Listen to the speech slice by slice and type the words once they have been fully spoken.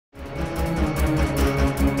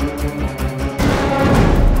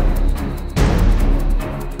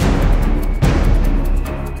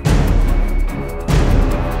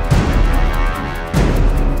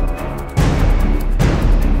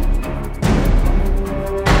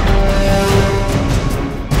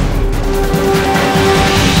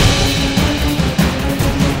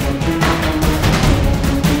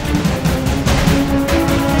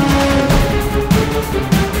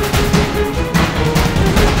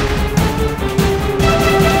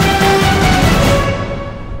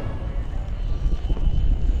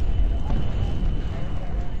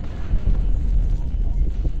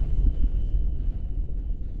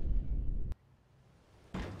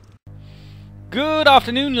Good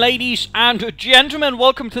afternoon, ladies and gentlemen.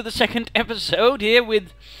 Welcome to the second episode here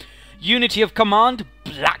with Unity of Command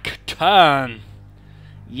Black Turn.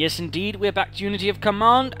 Yes, indeed, we're back to Unity of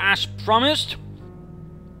Command as promised.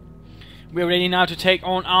 We're ready now to take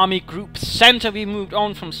on Army Group Center. We moved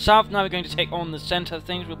on from south. Now we're going to take on the center of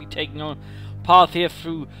things. We'll be taking on path here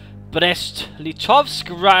through Brest-Litovsk.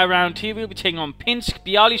 Right around here, we'll be taking on Pinsk,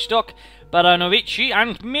 Bialystok, Baranovichi,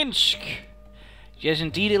 and Minsk. Yes,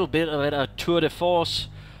 indeed, it'll be a tour de force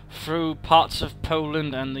through parts of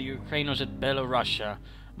Poland and the Ukraine was at Belarusia.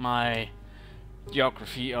 My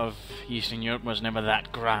geography of Eastern Europe was never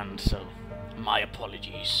that grand, so my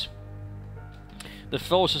apologies. The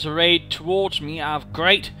forces arrayed towards me are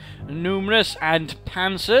great, numerous, and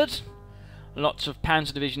panzered. Lots of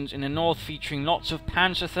panzer divisions in the north featuring lots of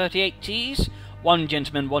Panzer 38Ts. One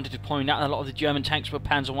gentleman wanted to point out that a lot of the German tanks were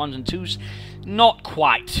Panzer 1s and 2s. Not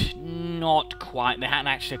quite. Not quite. They had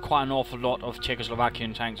actually quite an awful lot of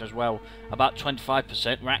Czechoslovakian tanks as well. About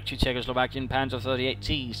 25% were actually Czechoslovakian Panzer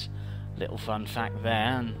 38Ts. Little fun fact there,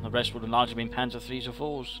 and the rest would have largely been Panzer 3s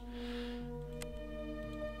or 4s.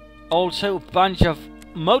 Also, a bunch of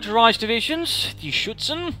motorized divisions. Die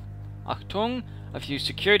Schützen. Achtung. A few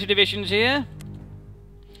security divisions here.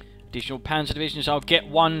 Additional Panzer divisions. I'll get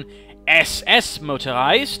one SS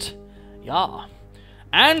motorized. Yeah.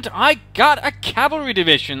 And I got a cavalry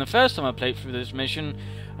division. The first time I played through this mission,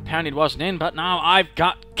 apparently it wasn't in, but now I've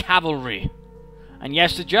got cavalry. And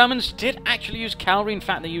yes, the Germans did actually use cavalry. In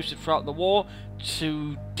fact, they used it throughout the war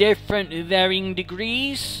to different varying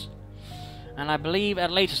degrees. And I believe at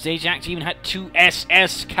a later stage they actually even had two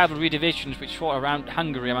SS cavalry divisions which fought around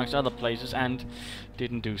Hungary amongst other places and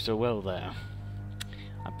didn't do so well there.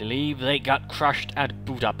 I believe they got crushed at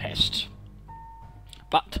Budapest.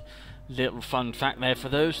 But, little fun fact there for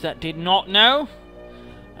those that did not know.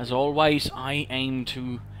 As always, I aim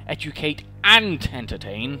to educate and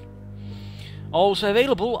entertain. Also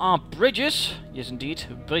available are bridges. Yes, indeed,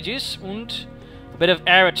 bridges. And a bit of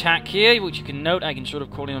air attack here, which you can note I can sort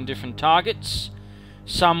of call in on different targets.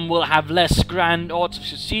 Some will have less grand odds of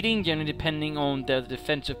succeeding, generally depending on their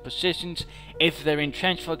defensive positions. If they're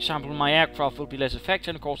entrenched, for example, my aircraft will be less effective,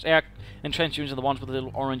 and of course air entrenched units are the ones with a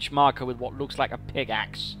little orange marker with what looks like a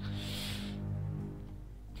pickaxe.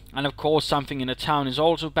 And of course something in a town is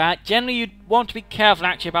also bad. Generally you'd want to be careful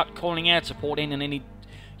actually about calling air support in and any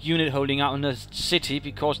unit holding out in the city,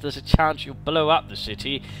 because there's a chance you'll blow up the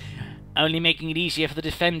city, only making it easier for the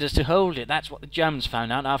defenders to hold it. That's what the Germans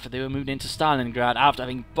found out after they were moved into Stalingrad, after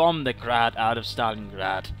having bombed the Grad out of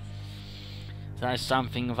Stalingrad. That is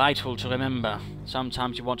something vital to remember.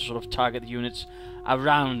 Sometimes you want to sort of target the units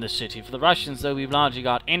around the city. For the Russians, though, we've largely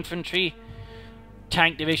got infantry,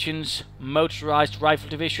 tank divisions, motorized rifle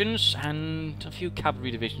divisions, and a few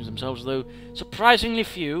cavalry divisions themselves, though surprisingly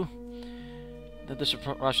few.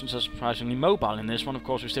 The Russians are surprisingly mobile in this one. Of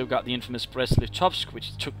course, we've still got the infamous Brest-Litovsk,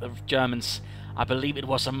 which took the Germans, I believe it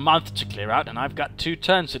was a month to clear out, and I've got 2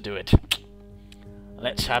 turns to do it.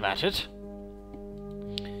 Let's have at it.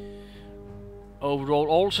 Overall,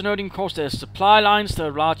 also noting, of course, there's supply lines that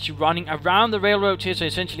are largely running around the railroad here, so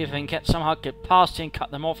essentially if I can somehow get past here and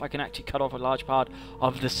cut them off, I can actually cut off a large part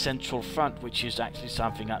of the central front, which is actually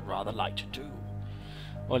something I'd rather like to do.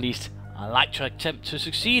 Or at least, I like to attempt to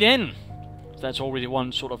succeed in. That's already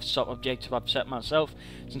one sort of sub-objective I've set myself,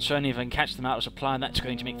 since certainly if I can catch them out of supply, that's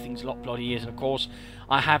going to make things a lot bloody easier. And of course,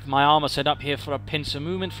 I have my armor set up here for a pincer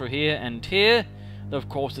movement for here and here. Though of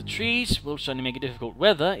course the trees will certainly make it difficult.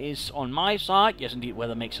 Weather is on my side. Yes, indeed,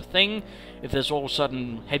 weather makes a thing. If there's all of a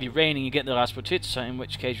sudden heavy rain and you get the Rasputitsa, in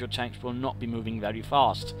which case your tanks will not be moving very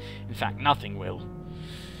fast. In fact, nothing will.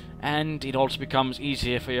 And it also becomes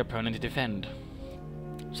easier for your opponent to defend.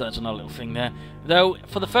 So that's another little thing there. Though,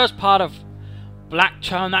 for the first part of Black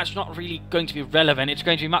Turn, that's not really going to be relevant. It's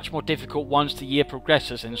going to be much more difficult once the year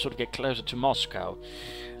progresses and sort of get closer to Moscow.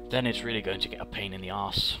 Then it's really going to get a pain in the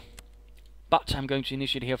arse. But I'm going to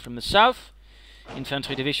initiate here from the south.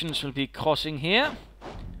 Infantry divisions will be crossing here,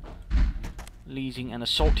 leading an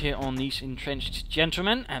assault here on these entrenched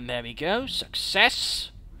gentlemen. And there we go.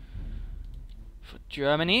 Success for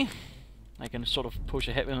Germany. I can sort of push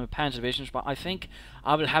ahead with the panzer divisions, but I think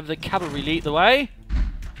I will have the cavalry lead the way.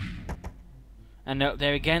 And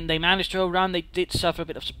there again, they managed to go around. They did suffer a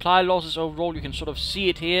bit of supply losses overall. You can sort of see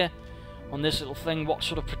it here on this little thing, what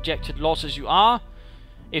sort of projected losses you are.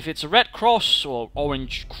 If it's a red cross or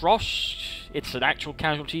orange cross, it's an actual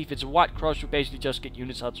casualty. If it's a white cross, you basically just get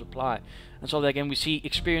units out of supply. And so there again, we see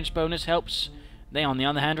experience bonus helps. They, on the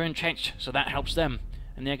other hand, are entrenched, so that helps them.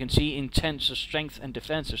 And there you can see intense strength and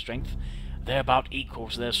defensive strength. They're about equal,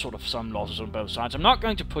 so there's sort of some losses on both sides. I'm not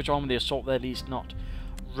going to push on with the assault there, at least not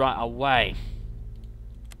right away.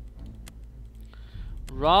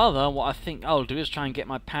 Rather, what I think I'll do is try and get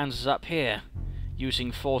my panzers up here,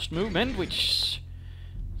 using forced movement, which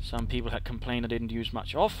some people had complained I didn't use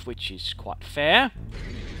much of, which is quite fair.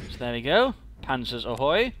 So there we go. Panzers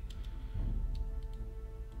ahoy.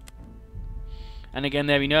 And again,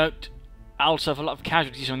 there we note, I'll suffer a lot of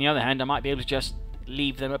casualties. On the other hand, I might be able to just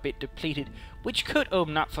leave them a bit depleted, which could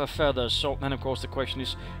open up for further assault. Then, of course, the question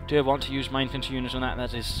is, do I want to use my infantry units on that?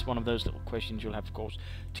 That is one of those little questions you'll have, of course,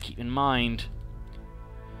 to keep in mind.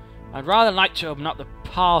 I'd rather like to open up the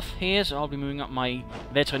path here, so I'll be moving up my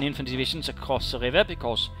veteran infantry divisions across the river,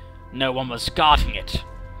 because no one was guarding it.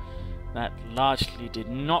 That largely did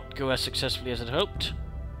not go as successfully as I'd hoped.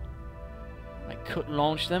 I could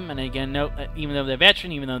launch them, and again, note that even though they're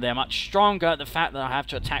veteran, even though they're much stronger, the fact that I have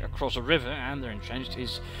to attack across a river and they're entrenched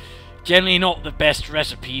is generally not the best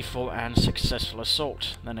recipe for an successful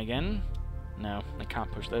assault. Then again, no, I can't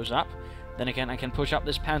push those up. Then again, I can push up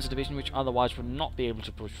this Panzer division, which otherwise would not be able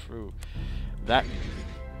to push through. That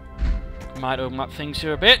might open up things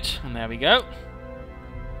here a bit, and there we go.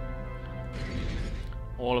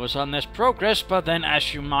 All of a sudden there's progress, but then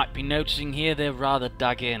as you might be noticing here, they're rather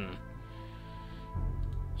dug in.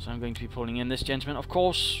 So I'm going to be pulling in this gentleman. Of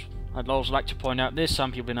course, I'd also like to point out this.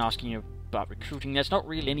 Some people have been asking you about recruiting. There's not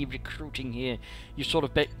really any recruiting here. You sort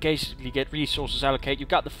of basically get resources allocated. You've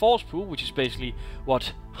got the force pool, which is basically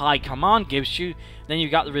what high command gives you. Then you've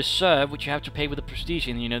got the reserve, which you have to pay with the prestige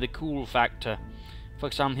and, you know, the cool factor. For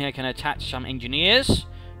example, here I can attach some engineers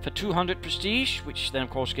for 200 prestige, which then of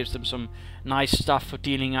course gives them some nice stuff for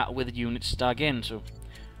dealing out with units dug in. So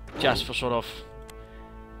just for sort of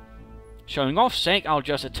showing off sake, I'll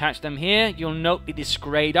just attach them here. You'll note it is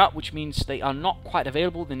grayed up, which means they are not quite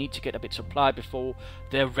available. They need to get a bit supplied before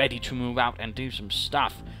they're ready to move out and do some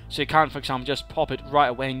stuff. So you can't, for example, just pop it right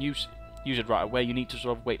away and use it right away. You need to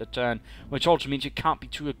sort of wait a turn, which also means you can't be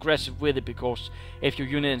too aggressive with it, because if your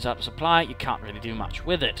unit ends out of supply, you can't really do much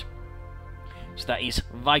with it. So that is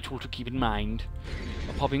vital to keep in mind.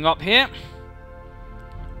 But popping up here,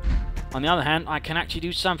 on the other hand, I can actually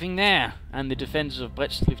do something there, and the defenders of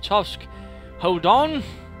Brest-Litovsk hold on,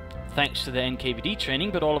 thanks to their NKVD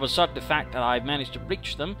training, but all of a sudden the fact that I've managed to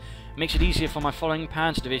breach them makes it easier for my following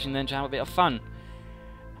Panzer division then to have a bit of fun.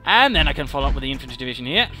 And then I can follow up with the infantry division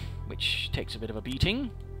here, which takes a bit of a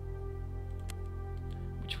beating,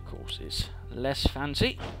 which of course is less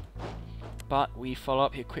fancy. But we follow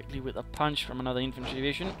up here quickly with a punch from another infantry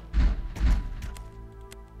division,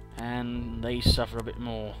 and they suffer a bit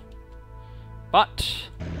more. But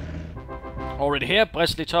already here,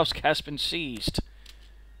 Brest-Litovsk has been seized.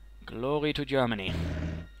 Glory to Germany.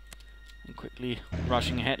 And quickly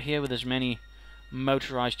rushing ahead here with as many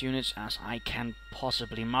motorized units as I can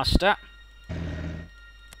possibly muster.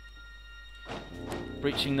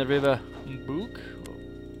 Breaching the river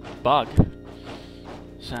Bug.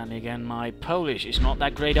 Sadly again, my Polish is not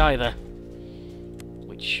that great either,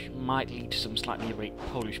 which might lead to some slightly irate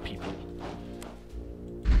Polish people.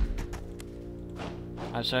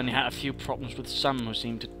 I've certainly had a few problems with some who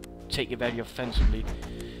seem to take it very offensively.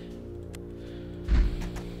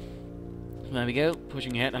 There we go,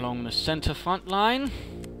 pushing ahead along the centre front line.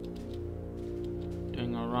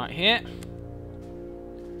 Doing alright here.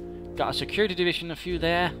 Got a security division, a few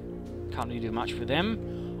there. Can't really do much with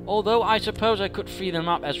them. Although I suppose I could free them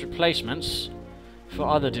up as replacements for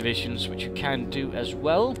other divisions, which you can do as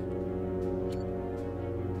well.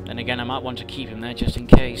 Then again, I might want to keep him there just in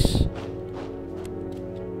case.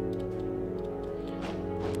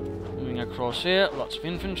 Moving across here, lots of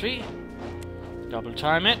infantry. Double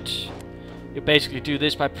time it. You basically do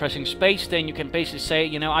this by pressing space, then you can basically say,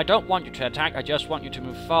 you know, I don't want you to attack, I just want you to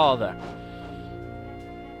move farther.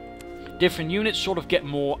 Different units sort of get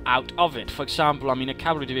more out of it. For example, I mean, a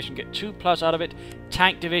cavalry division get 2+ out of it,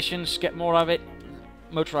 tank divisions get more of it,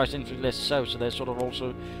 motorized infantry less so, so there's sort of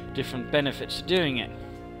also different benefits to doing it.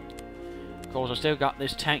 Of course, I've still got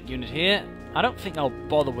this tank unit here. I don't think I'll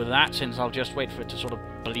bother with that, since I'll just wait for it to sort of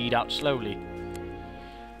bleed out slowly.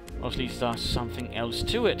 Or at least there's something else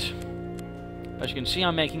to it. As you can see,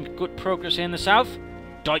 I'm making good progress here in the south.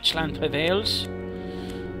 Deutschland prevails.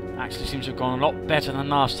 Actually seems to have gone a lot better than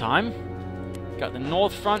last time. Got the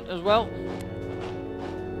north front as well.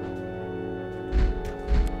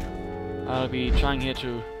 I'll be trying here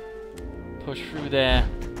to push through their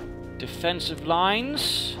defensive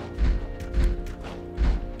lines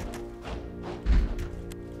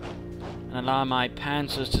and allow my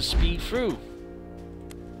panzers to speed through.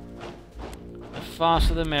 The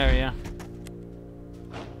faster the merrier.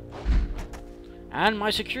 And my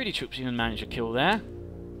security troops even managed to kill there.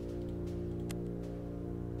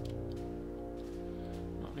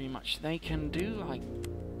 Not really much they can do.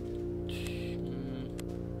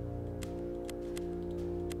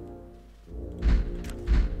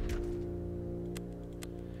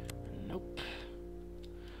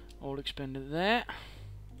 expended there.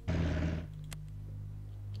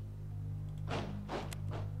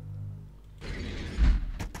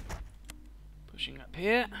 Pushing up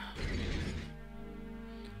here.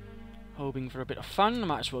 Hoping for a bit of fun. I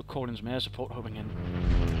might as well call in some air support, hoping in.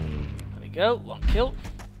 There we go, 1 kill.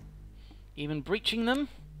 Even breaching them.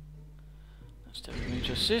 That's definitely going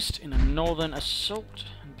to assist in a northern assault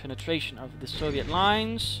and penetration of the Soviet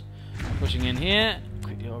lines. Pushing in here.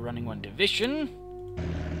 Quickly running 1 division.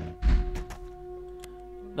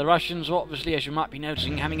 The Russians are obviously, as you might be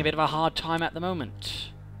noticing, having a bit of a hard time at the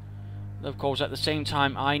moment. Of course, at the same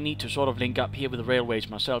time, I need to sort of link up here with the railways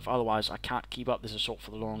myself, otherwise I can't keep up this assault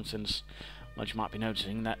for the long, since, well, as you might be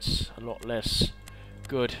noticing, that's a lot less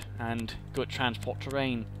good and good transport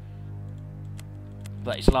terrain.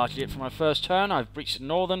 That is largely it for my first turn. I've breached the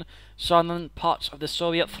northern, southern parts of the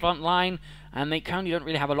Soviet front line, and they currently don't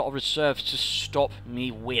really have a lot of reserves to stop me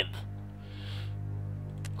with.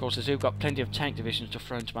 Of course, they've got plenty of tank divisions to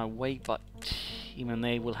throw into my way, but even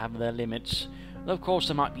they will have their limits. Though, of course,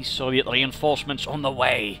 there might be Soviet reinforcements on the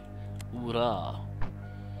way. Hoorah.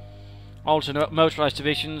 Also, motorized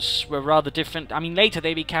divisions were rather different. I mean, later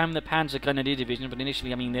they became the Panzer Grenadier Division, but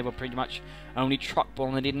initially, I mean, they were pretty much only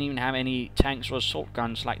truck-borne. They didn't even have any tanks or assault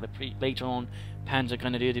guns like the later on Panzer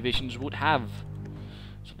Grenadier Divisions would have.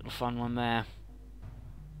 It's a little fun one there.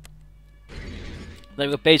 They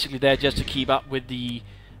were basically there just to keep up with the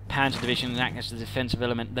Panzer Division and act as the defensive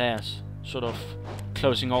element there, sort of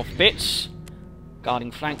closing off bits,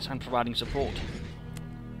 guarding flanks and providing support.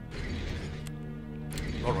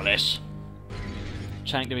 More or less.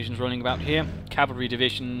 Tank divisions running about here. Cavalry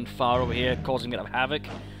division far over here, causing a bit of havoc.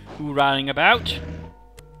 Who rallying about?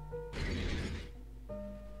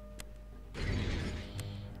 There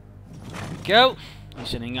we go. He's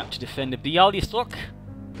sending up to defend the Bialystok.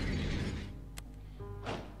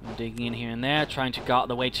 Digging in here and there, trying to guard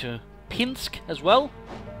the way to Pinsk as well,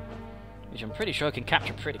 which I'm pretty sure I can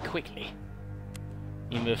capture pretty quickly.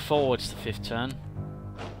 You move forwards the 5th turn.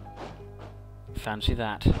 Fancy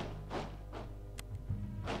that.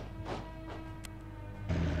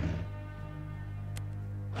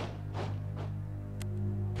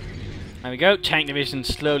 There we go, tank division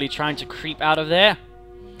slowly trying to creep out of there.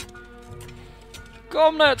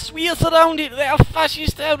 Comrades, we are surrounded, there are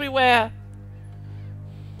fascists everywhere!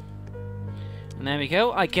 And there we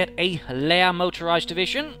go, I get a Lehr motorized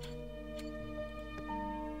division.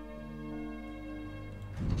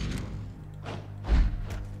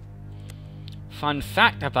 Fun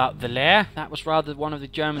fact about the Lehr, that was rather one of the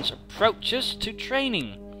Germans' approaches to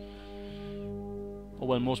training. Or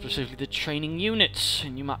well, more specifically, the training units.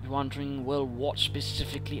 And you might be wondering, well, what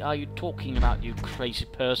specifically are you talking about, you crazy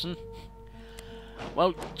person?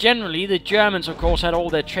 Well, generally, the Germans, of course, had all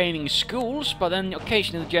their training schools, but then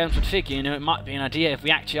occasionally the Germans would figure, you know, it might be an idea if we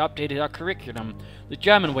actually updated our curriculum. The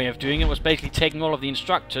German way of doing it was basically taking all of the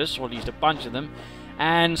instructors, or at least a bunch of them,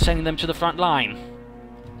 and sending them to the front line.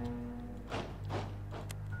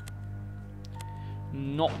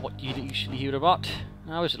 Not what you usually hear about.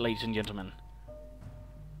 How is it, ladies and gentlemen?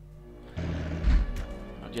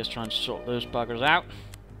 I'll just try and sort those buggers out.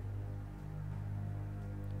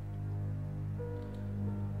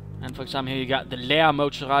 And for example, here you got the Lehr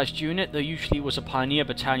motorized unit. There usually was a pioneer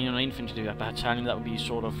battalion or infantry battalion that would be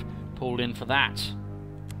sort of pulled in for that.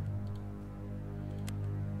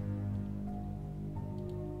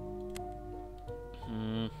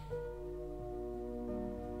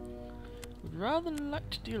 Would rather like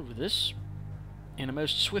to deal with this in a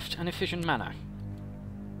most swift and efficient manner.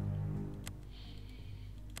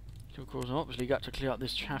 So of course I've obviously got to clear out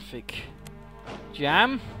this traffic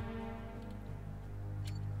jam.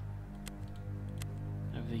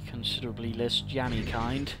 Of the considerably less jammy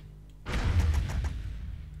kind.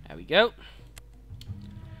 There we go.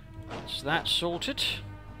 That's that sorted.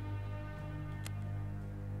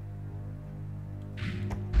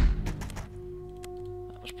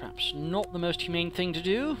 That was perhaps not the most humane thing to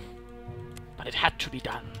do, but it had to be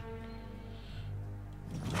done.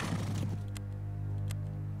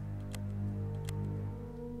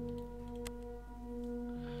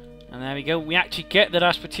 And there we go, we actually get the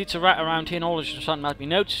Rasputitsa right around here, and all of a sudden might be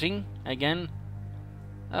noticing, again,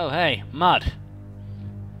 oh hey, mud.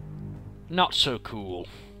 Not so cool.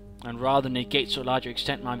 And rather negate to a larger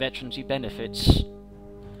extent my veterancy benefits.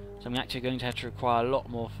 So I'm actually going to have to require a lot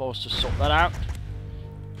more force to sort that out.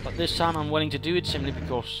 But this time I'm willing to do it simply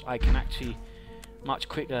because I can actually much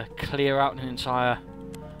quicker clear out an entire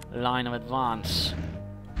line of advance.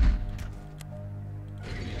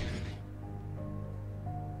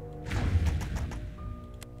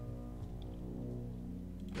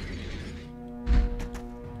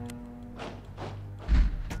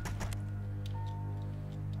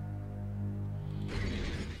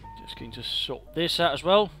 Just going to sort this out as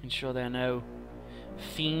well. Ensure there are no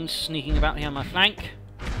fiends sneaking about here on my flank.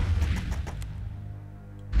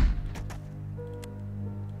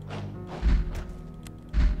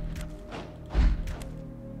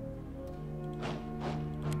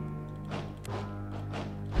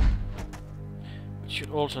 Which should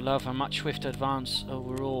also allow for a much swifter advance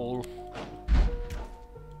overall.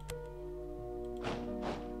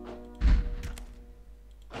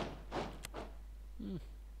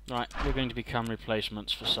 Right, we're going to become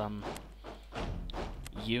replacements for some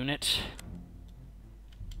unit.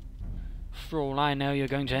 For all I know, you're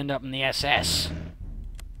going to end up in the SS.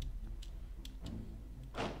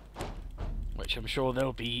 Which I'm sure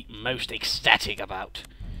they'll be most ecstatic about.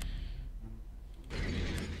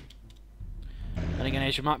 And again,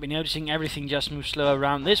 as you might be noticing, everything just moves slower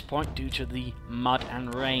around this point due to the mud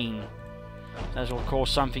and rain. That's of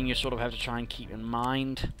course something you sort of have to try and keep in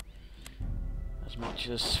mind as much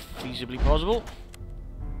as feasibly possible.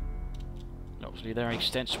 Obviously there are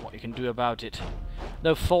extents to what you can do about it.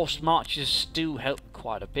 Though forced marches do help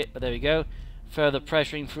quite a bit, but there we go. Further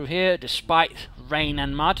pressuring through here, despite rain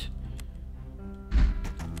and mud.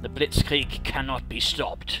 The Blitzkrieg cannot be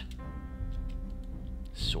stopped.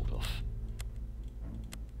 Sort of.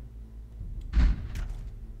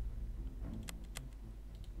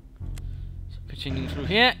 So continuing through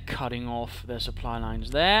here, cutting off their supply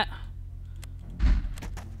lines there.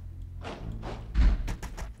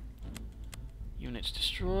 Units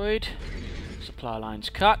destroyed. Supply lines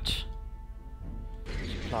cut.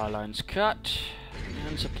 Supply lines cut.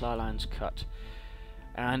 And supply lines cut.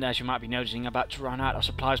 And as you might be noticing, I'm about to run out of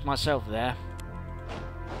supplies myself there.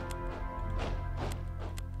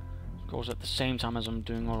 Of course, at the same time as I'm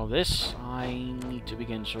doing all of this, I need to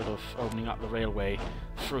begin sort of opening up the railway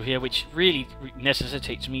through here, which really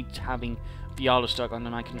necessitates me having Bialystok under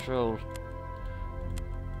my control.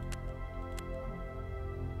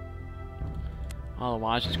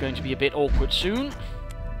 Otherwise, it's going to be a bit awkward soon.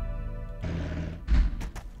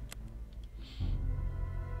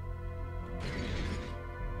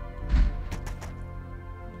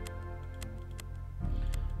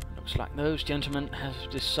 Looks like those gentlemen have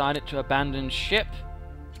decided to abandon ship.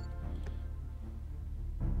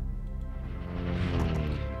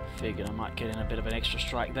 Figured I might get in a bit of an extra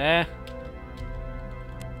strike there.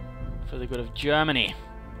 For the good of Germany.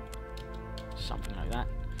 Something like that.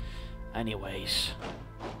 Anyways,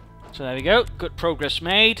 so there we go, good progress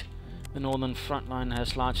made. The northern front line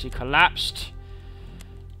has largely collapsed.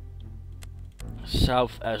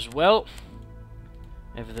 South as well.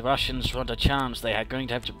 If the Russians want a chance, they are going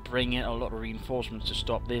to have to bring in a lot of reinforcements to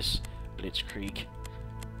stop this Blitzkrieg.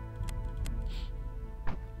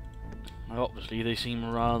 Obviously they seem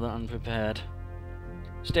rather unprepared.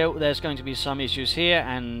 Still, there's going to be some issues here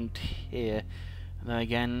and here. And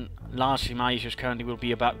again, largely my issues currently will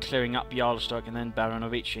be about clearing up Bialystok and then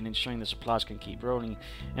Baranovich and ensuring the supplies can keep rolling.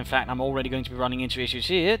 In fact, I'm already going to be running into issues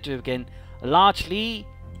here, to again, largely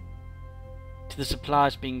to the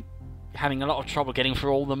supplies having a lot of trouble getting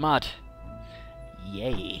through all the mud.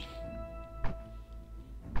 Yay.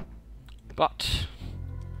 But,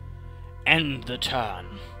 end the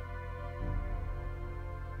turn.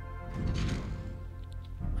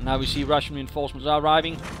 Now we see Russian reinforcements are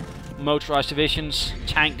arriving. Motorized divisions,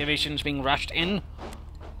 tank divisions being rushed in.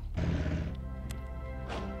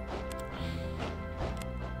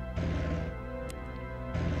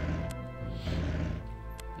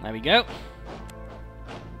 There we go.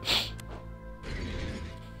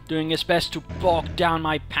 Doing its best to bog down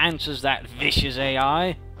my panzers, that vicious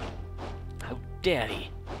AI. How dare he?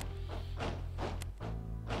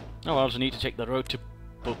 Oh, I also need to take the road to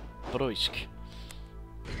Bobruisk.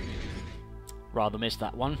 Rather missed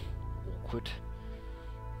that one. Awkward.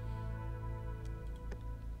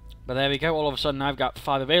 But there we go, all of a sudden I've got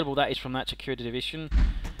 5 available. That is from that security division,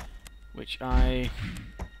 which I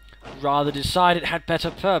rather decided had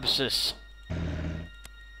better purposes.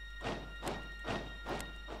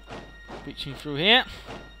 Reaching through here.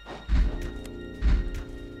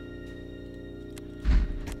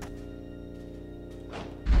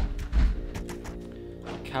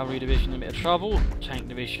 Cavalry division in a bit of trouble. Tank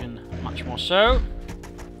division much more so.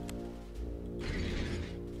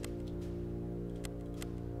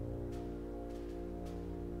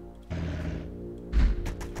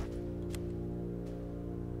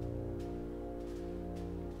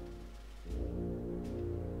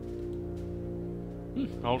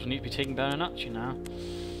 I also need to be taking Baranacci now.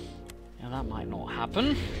 Yeah, that might not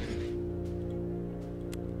happen.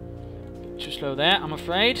 Too slow there, I'm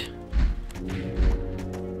afraid.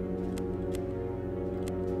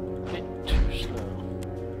 Bit too slow.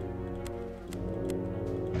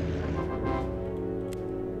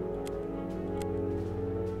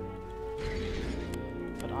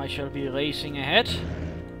 I shall be racing ahead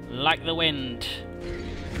like the wind.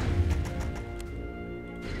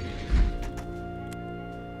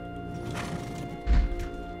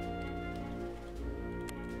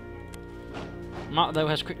 Map though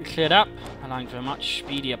has quickly cleared up, allowing for a much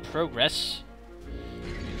speedier progress.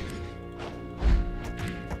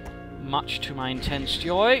 Much to my intense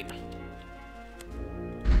joy.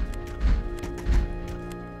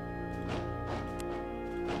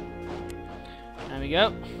 There we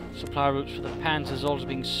go. Supply routes for the Panzers also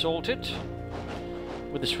being sorted.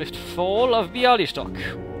 With the swift fall of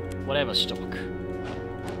Bialystok. Whatever stock.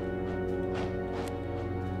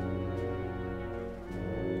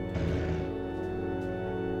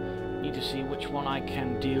 Need to see which one I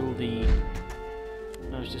can deal the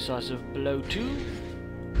most decisive blow to.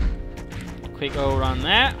 Quick go around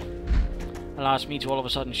there. Allows me to all of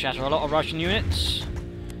a sudden shatter a lot of Russian units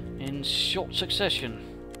in short succession.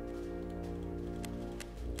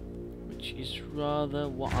 Which is rather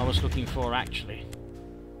what I was looking for, actually.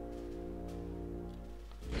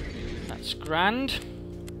 That's grand.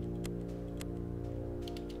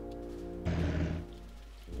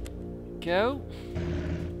 Go.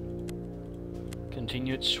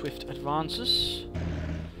 Continue its swift advances.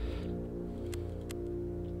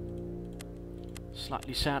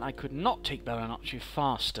 Slightly sad I could not take Baranocci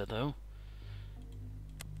faster, though.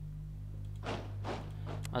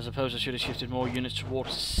 I suppose I should have shifted more units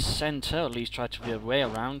towards the centre, or at least tried to be a way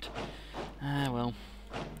around. Well,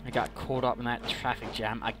 I got caught up in that traffic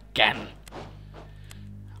jam again.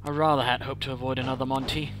 I rather had hoped to avoid another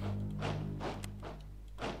Monty.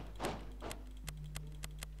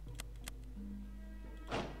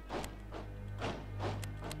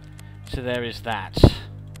 So there is that.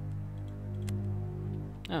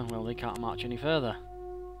 Oh, well, they can't march any further.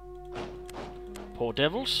 Poor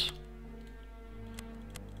devils.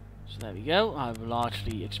 So there we go. I've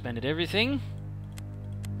largely expended everything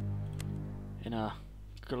in a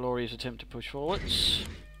glorious attempt to push forwards.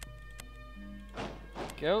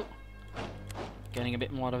 Go. Getting a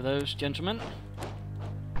bit more out of those gentlemen.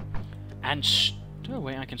 And oh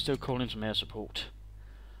wait, I can still call in some air support.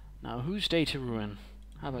 Now, who's Data Ruin?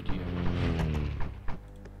 How about you?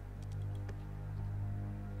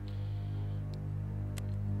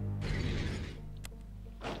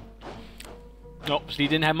 Obviously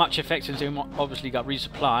didn't have much effect since they obviously got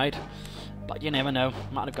resupplied, but you never know,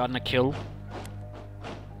 might have gotten a kill.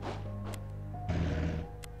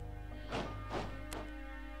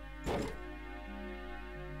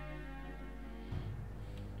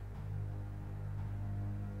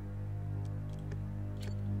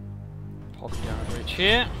 Popping down a bridge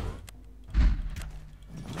here.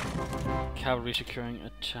 Cavalry securing a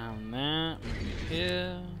town there.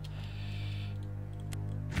 Here.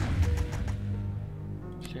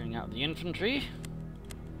 Clearing out the infantry.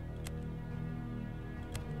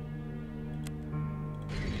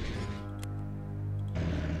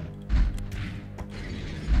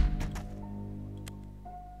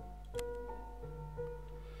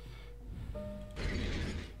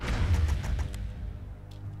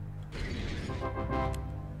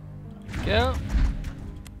 There we go.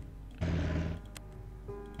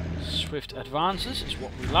 Swift advances is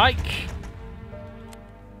what we like.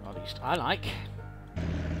 Or at least I like.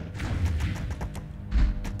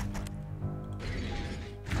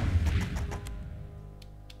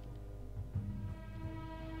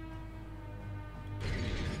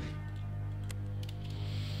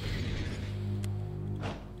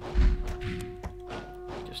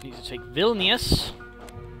 Just need to take Vilnius.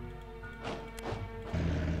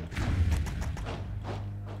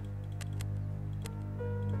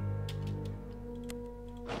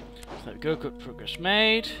 So there we go, good progress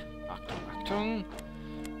made. Achtung, Achtung.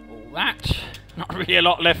 All that. Not really a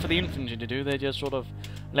lot left for the infantry to do, they're just sort of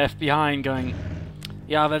left behind going,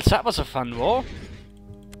 yeah, well, that was a fun war.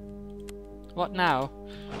 What now?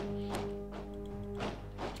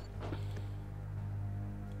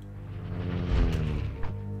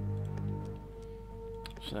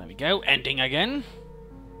 So there we go, ending again.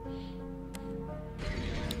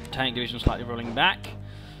 Tank division slightly rolling back.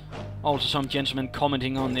 Also some gentlemen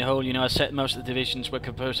commenting on the whole, you know, I said most of the divisions were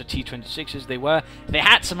composed of T-26s. They were. They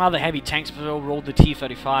had some other heavy tanks, but overall the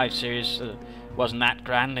T-35 series wasn't that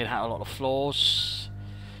grand. It had a lot of flaws,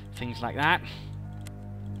 things like that.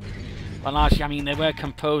 But largely, I mean, they were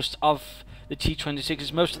composed of the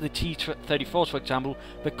T-26s. Most of the T-34s, for example,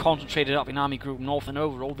 were concentrated up in Army Group North, and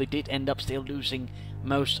overall they did end up still losing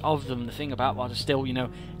most of them. The thing about was still, you know,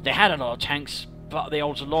 they had a lot of tanks, but they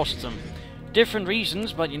also lost them. Different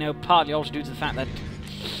reasons, but, you know, partly also due to the fact that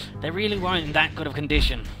they really weren't in that good of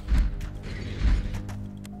condition.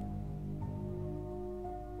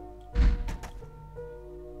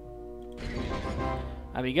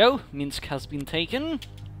 There we go. Minsk has been taken.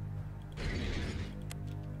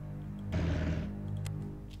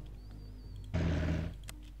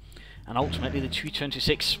 And ultimately the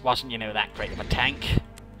Tu-26 wasn't, you know, that great of a tank. It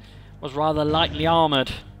was rather lightly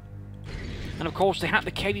armoured. And of course they had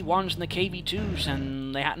the KV-1s and the KV-2s,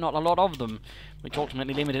 and they had not a lot of them, which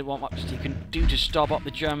ultimately limited what much you can do to stop up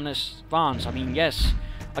the German advance. I mean, yes,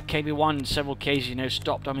 a KV-1 in several cases, you know,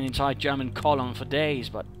 stopped an entire German column for days,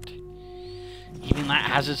 but even that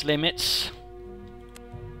has its limits.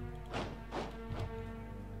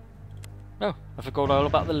 Oh, I forgot all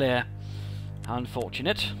about the Lehr. How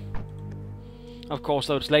unfortunate. Of course,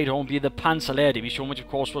 those later on be the Panzer Division, which of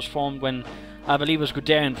course was formed when I believe it was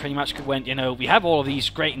Guderian pretty much went, you know, we have all of these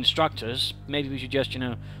great instructors, maybe we should just, you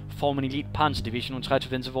know, form an elite Panzer Division and try to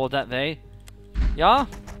win the war that way. Yeah?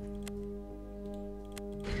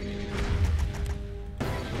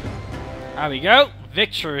 There we go!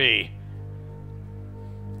 Victory!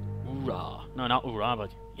 Hoorah! No, not hoorah,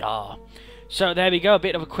 but yeah. So there we go, a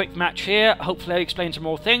bit of a quick match here. Hopefully I explain some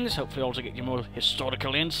more things. Hopefully also get you more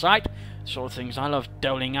historical insight. Sort of things I love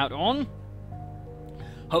doling out on.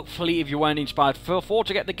 Hopefully if you weren't inspired for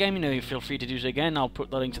to get the game, you know, you feel free to do so again. I'll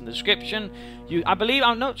put the links in the description. I believe,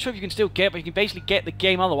 I'm not sure if you can still get, but you can basically get the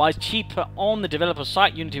game otherwise cheaper on the developer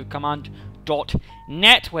site,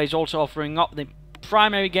 unitycommand.net, where he's also offering up the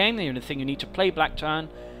primary game, the only thing you need to play, Blackturn,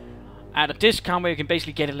 at a discount where you can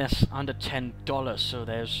basically get it less under $10. So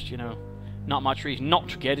there's, you know, not much reason not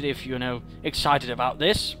to get it if you're, you know, excited about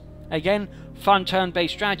this. Again, fun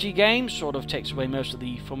turn-based strategy game, sort of takes away most of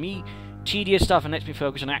the, for me, tedious stuff and lets me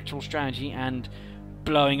focus on actual strategy and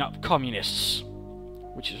blowing up communists,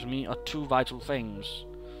 which is for me are two vital things.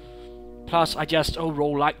 Plus, I just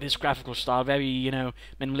overall like this graphical style, very, you know,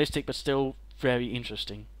 minimalistic but still very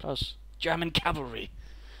interesting. Plus, German cavalry.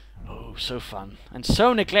 Oh, so fun. And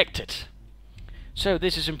so neglected. So,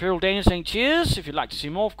 this is Imperial Dane saying cheers. If you'd like to see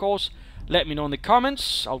more, of course, let me know in the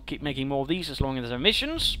comments. I'll keep making more of these as long as there are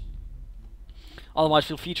missions. Otherwise,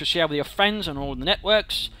 feel free to share with your friends on all the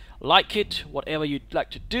networks. Like it, whatever you'd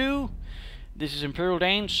like to do. This is Imperial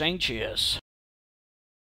Dane saying cheers.